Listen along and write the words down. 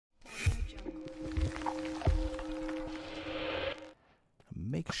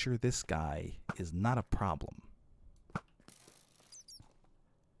make sure this guy is not a problem.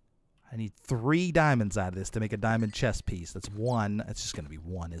 I need 3 diamonds out of this to make a diamond chest piece. That's 1. That's just going to be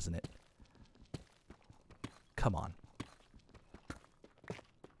 1, isn't it? Come on.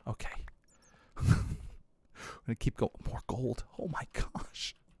 Okay. I'm going to keep going. More gold. Oh my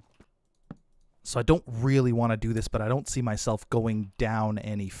gosh. So I don't really want to do this, but I don't see myself going down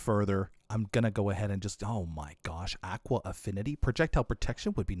any further. I'm going to go ahead and just... Oh my gosh. Aqua Affinity. Projectile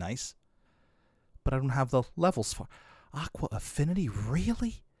Protection would be nice. But I don't have the levels for... Aqua Affinity?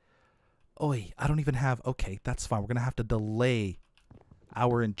 Really? Oi, I don't even have... Okay, that's fine. We're going to have to delay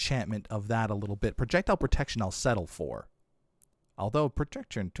our enchantment of that a little bit. Projectile Protection I'll settle for. Although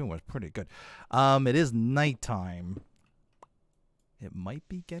Protection 2 was pretty good. It is nighttime. It might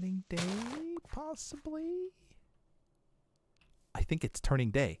be getting day, possibly. I think it's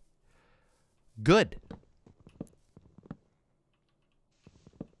turning day. Good.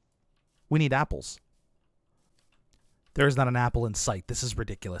 We need apples. There is not an apple in sight. This is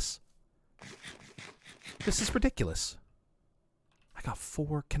ridiculous. This is ridiculous. I got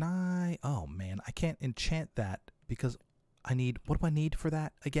 4. Can I? Oh, man. I can't enchant that because I need... What do I need for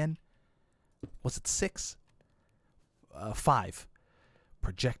that again? Was it 6? 5.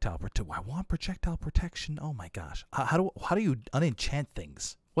 Projectile protection. I want projectile protection. Oh, my gosh. How do you unenchant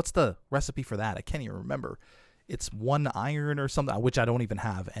things? What's the recipe for that? I can't even remember. It's 1 iron or something, which I don't even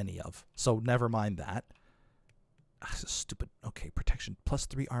have any of. So never mind that. This is stupid. Okay, protection.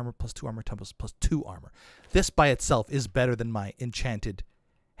 +3 armor, +2 armor, +2 armor. This by itself is better than my enchanted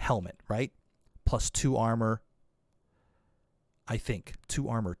helmet, right? +2 armor. I think. 2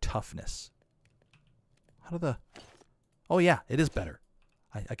 armor toughness. How do the... Oh, yeah, it is better.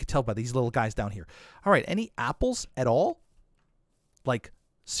 I could tell by these little guys down here. All right, any apples at all? Like,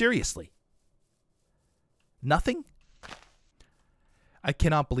 seriously. Nothing? I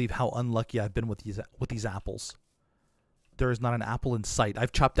cannot believe how unlucky I've been with these apples. There is not an apple in sight.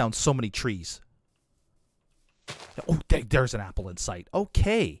 I've chopped down so many trees. Oh, there's an apple in sight.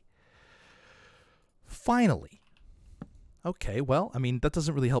 Okay. Finally. Okay, well, I mean, that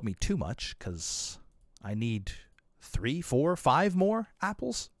doesn't really help me too much because I need 3, 4, 5 more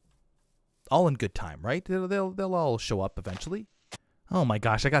apples. All in good time, right? They'll all show up eventually. Oh my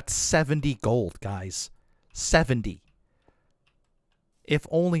gosh, I got 70 gold, guys. 70. If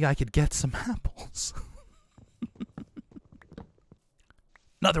only I could get some apples.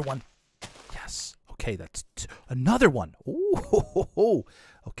 Another one. Yes. Okay, that's another one. Ooh.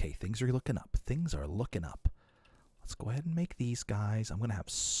 Okay, things are looking up. Things are looking up. Let's go ahead and make these guys. I'm going to have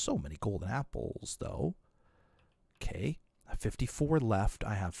so many golden apples, though. Okay. I have 54 left.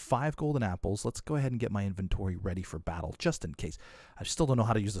 I have 5 golden apples. Let's go ahead and get my inventory ready for battle, just in case. I still don't know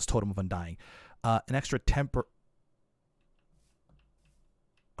how to use this Totem of Undying. An extra temper...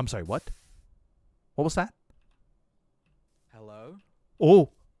 I'm sorry, what? What was that? Hello?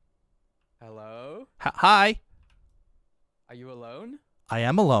 Oh. Hello? Hi. Are you alone? I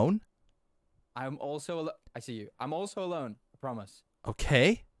am alone. I'm also alone. I see you. I'm also alone. I promise.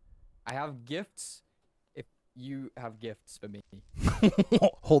 Okay. I have gifts if you have gifts for me.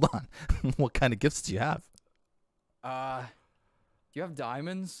 Hold on. What kind of gifts do you have? Do you have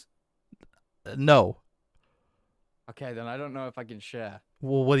diamonds? No. Okay, then I don't know if I can share.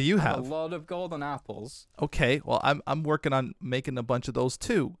 Well, what do you I have have? a lot of golden apples. Okay, well, I'm working on making a bunch of those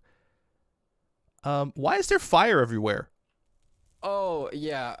too. Why is there fire everywhere? Oh,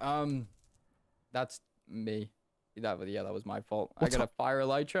 yeah, that's me. Yeah, that was my fault. I got a fire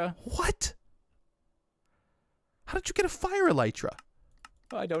elytra. What? How did you get a fire elytra?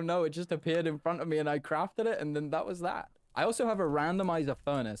 I don't know. It just appeared in front of me and I crafted it, and then that was that. I also have a randomizer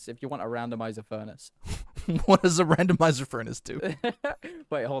furnace if you want a randomizer furnace. What does a randomizer furnace do?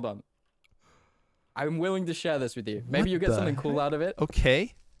 Wait, hold on. I'm willing to share this with you. Maybe you get something cool out of it.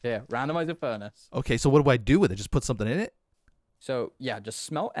 Okay. Yeah, randomizer furnace. Okay, so what do I do with it? Just put something in it? So, yeah, just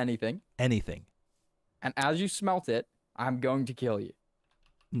smelt anything. Anything. And as you smelt it, I'm going to kill you.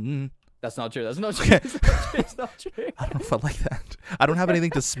 Mm-hmm. That's not true. That's not true. It's not true. I don't know if I like that. I don't have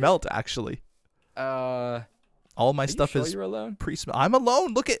anything to smelt, actually. All my stuff is you're alone? pre-smelt. I'm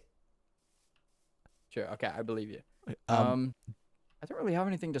alone. Look at... Sure, okay, I believe you. I don't really have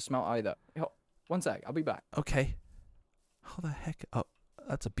anything to smelt either. One sec, I'll be back. Okay. How the heck? Oh,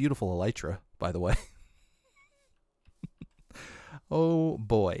 that's a beautiful elytra, by the way. Oh,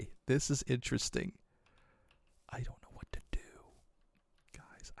 boy. This is interesting. I don't know what to do.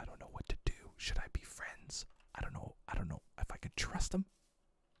 Guys, I don't know what to do. Should I be friends? I don't know. I don't know if I can trust him.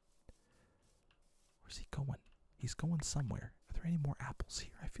 Where's he going? He's going somewhere. Are there any more apples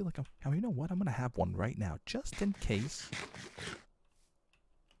here? I feel like you know what? I'm going to have one right now, just in case.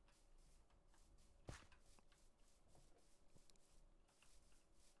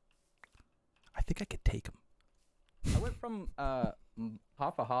 think I could take them. I went from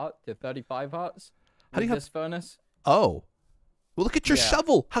half a heart to 35 hearts How do with you this furnace. Oh. Well, look at your Yeah.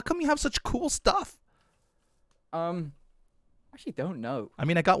 shovel. How come you have such cool stuff? Actually don't know. I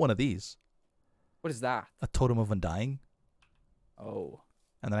mean, I got one of these. What is that? A totem of undying. Oh.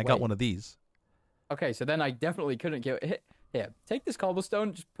 And then I got Wait. one of these. Okay, so then I definitely couldn't kill it. Here, take this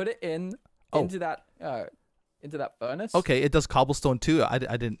cobblestone, just put it in Oh. into that furnace. Okay, it does cobblestone too. I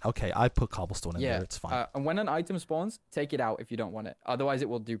didn't. Okay, I put cobblestone in Yeah, there. It's fine. and when an item spawns, take it out if you don't want it. Otherwise, it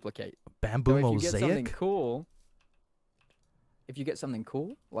will duplicate. Bamboo So if you get something mosaic.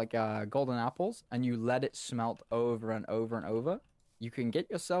 cool, like golden apples, and you let it smelt over and over and over, you can get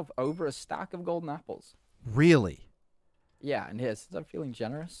yourself over a stack of golden apples. Really? Yeah, and here, since I'm feeling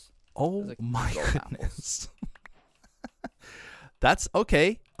generous, Oh There's a my golden goodness. That's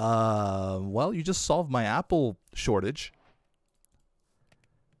okay. Well, you just solved my apple shortage.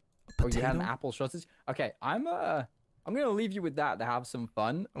 oh, you had an Potato? apple shortage. Okay, I'm gonna leave you with that to have some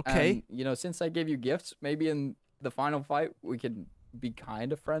fun. Okay. And, since I gave you gifts, maybe in the final fight we could be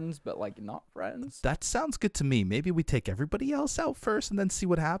kind of friends, but like not friends. That sounds good to me. Maybe we take everybody else out first and then see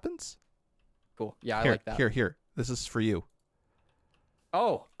what happens. Cool. Yeah, I Here, like that. here. This is for you.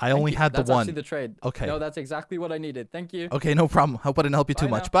 Oh, I thank only you. had the That's one. actually the trade. Okay. No, that's exactly what I needed. Thank you. Okay, no problem. Hope I didn't help you too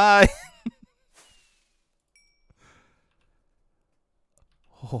Bye much. now. Bye.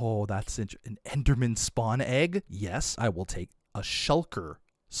 Oh, that's an Enderman spawn egg. Yes, I will take a Shulker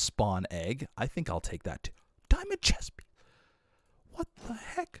spawn egg. I think I'll take that too. Diamond chest piece. What the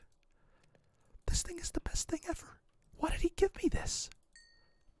heck? This thing is the best thing ever. Why did he give me this?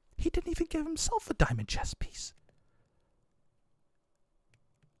 He didn't even give himself a diamond chest piece.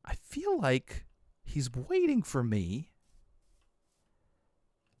 I feel like he's waiting for me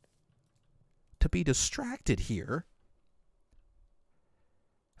to be distracted here.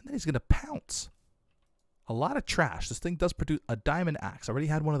 And then he's going to pounce. A lot of trash. This thing does produce a diamond axe. I already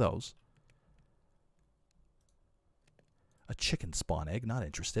had one of those. A chicken spawn egg. Not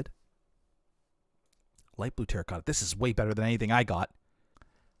interested. Light blue terracotta. This is way better than anything I got.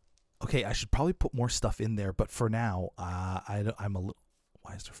 Okay, I should probably put more stuff in there, but for now, I'm a little...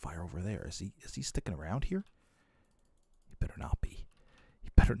 Why is there fire over there? Is he sticking around here? He better not be. He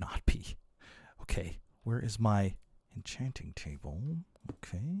better not be. Okay, where is my enchanting table?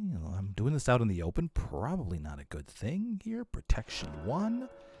 Okay, well, I'm doing this out in the open. Probably not a good thing here. Protection 1.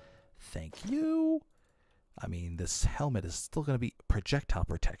 Thank you. I mean, this helmet is still going to be projectile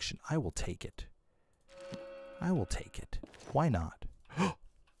protection. I will take it. I will take it. Why not?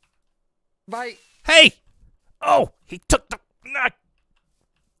 Bye. Hey! Oh, he took the...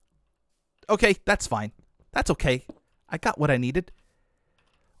 Okay, that's fine. That's okay. I got what I needed.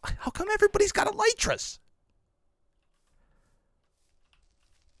 How come everybody's got elytras?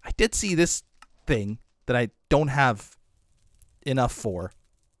 I did see this thing that I don't have enough for.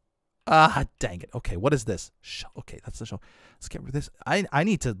 Ah, dang it. Okay, what is this? Okay, that's the show. Let's get rid of this. I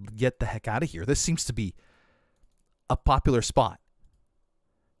need to get the heck out of here. This seems to be a popular spot.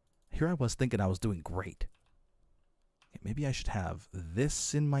 Here I was thinking I was doing great. Maybe I should have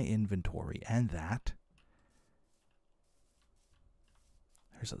this in my inventory and that.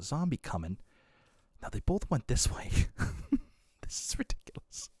 There's a zombie coming. Now they both went this way. This is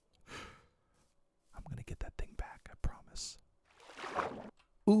ridiculous. I'm going to get that thing back, I promise.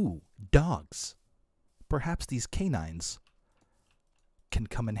 Ooh, dogs. Perhaps these canines can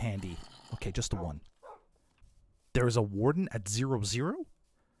come in handy. Okay, just the one. There is a warden at 0-0?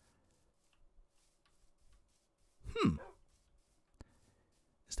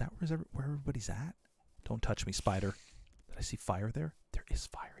 Is that where everybody's at? Don't touch me, spider. Did I see fire there? There is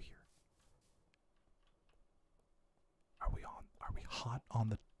fire here. Are we hot on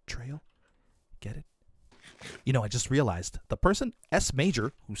the trail? Get it? You know, I just realized the person, S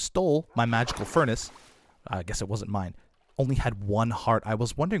Major, who stole my magical furnace, I guess it wasn't mine, only had 1 heart. I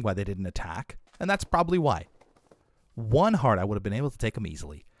was wondering why they didn't attack, and that's probably why. 1 heart, I would have been able to take them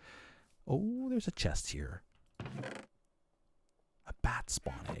easily. Oh, there's a chest here. A bat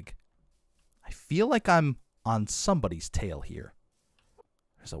spawn egg. I feel like I'm on somebody's tail here.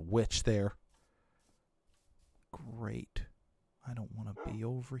 There's a witch there. Great. I don't want to be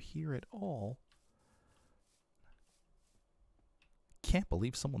over here at all. Can't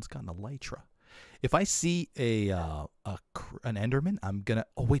believe someone's got an elytra. If I see an enderman, I'm gonna...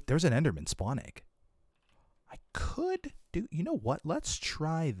 Oh, wait, there's an enderman spawn egg. I could do... You know what? Let's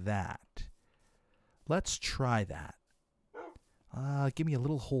try that. Let's try that. Give me a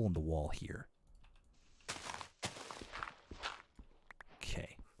little hole in the wall here.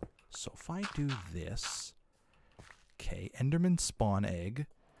 Okay. So if I do this... Okay, enderman spawn egg.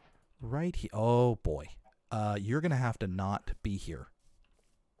 right here. Oh boy. You're gonna have to not be here.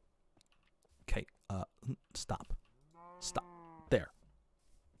 Okay. Stop. Stop. There.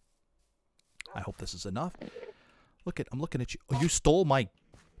 I hope this is enough. I'm looking at you. Oh, you stole my...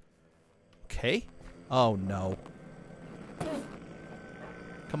 Okay. Oh, no.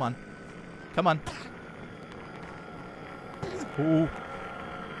 Come on. Come on. Ooh.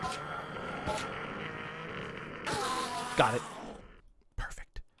 Got it.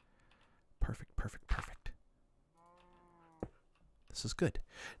 Perfect. Perfect, perfect, perfect. This is good.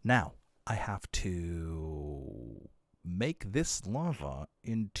 Now, I have to make this lava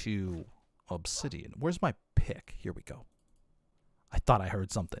into obsidian. Where's my pick? Here we go. I thought I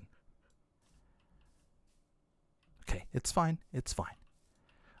heard something. Okay, it's fine. It's fine.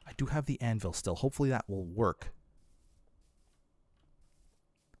 I do have the anvil still. Hopefully that will work.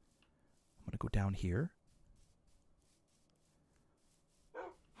 I'm going to go down here.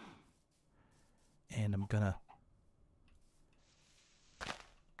 And I'm going to...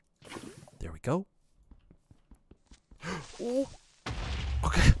 There we go. Oh.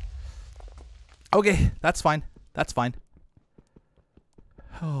 Okay. Okay, that's fine. That's fine.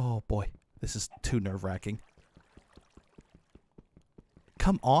 Oh, boy. This is too nerve-wracking.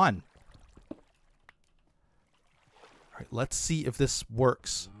 Come on. All right, let's see if this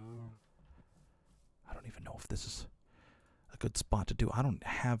works. I don't even know if this is a good spot to do.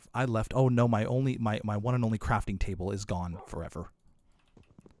 I left. Oh no, my one and only crafting table is gone forever.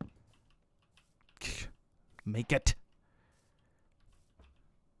 Make it.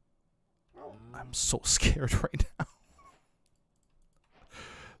 I'm so scared right now.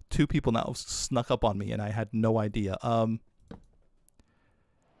 2 people now snuck up on me and I had no idea.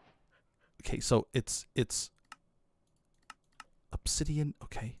 Okay, so it's obsidian.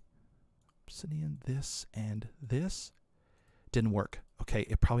 Okay. Obsidian, this and this. Didn't work. Okay,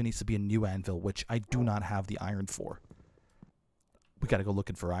 it probably needs to be a new anvil, which I do not have the iron for. We gotta go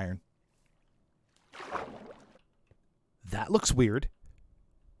looking for iron. That looks weird.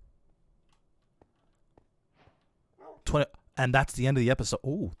 20, and that's the end of the episode.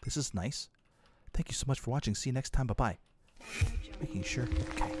 Oh, this is nice. Thank you so much for watching. See you next time. Bye-bye. Making sure.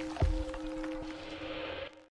 Okay.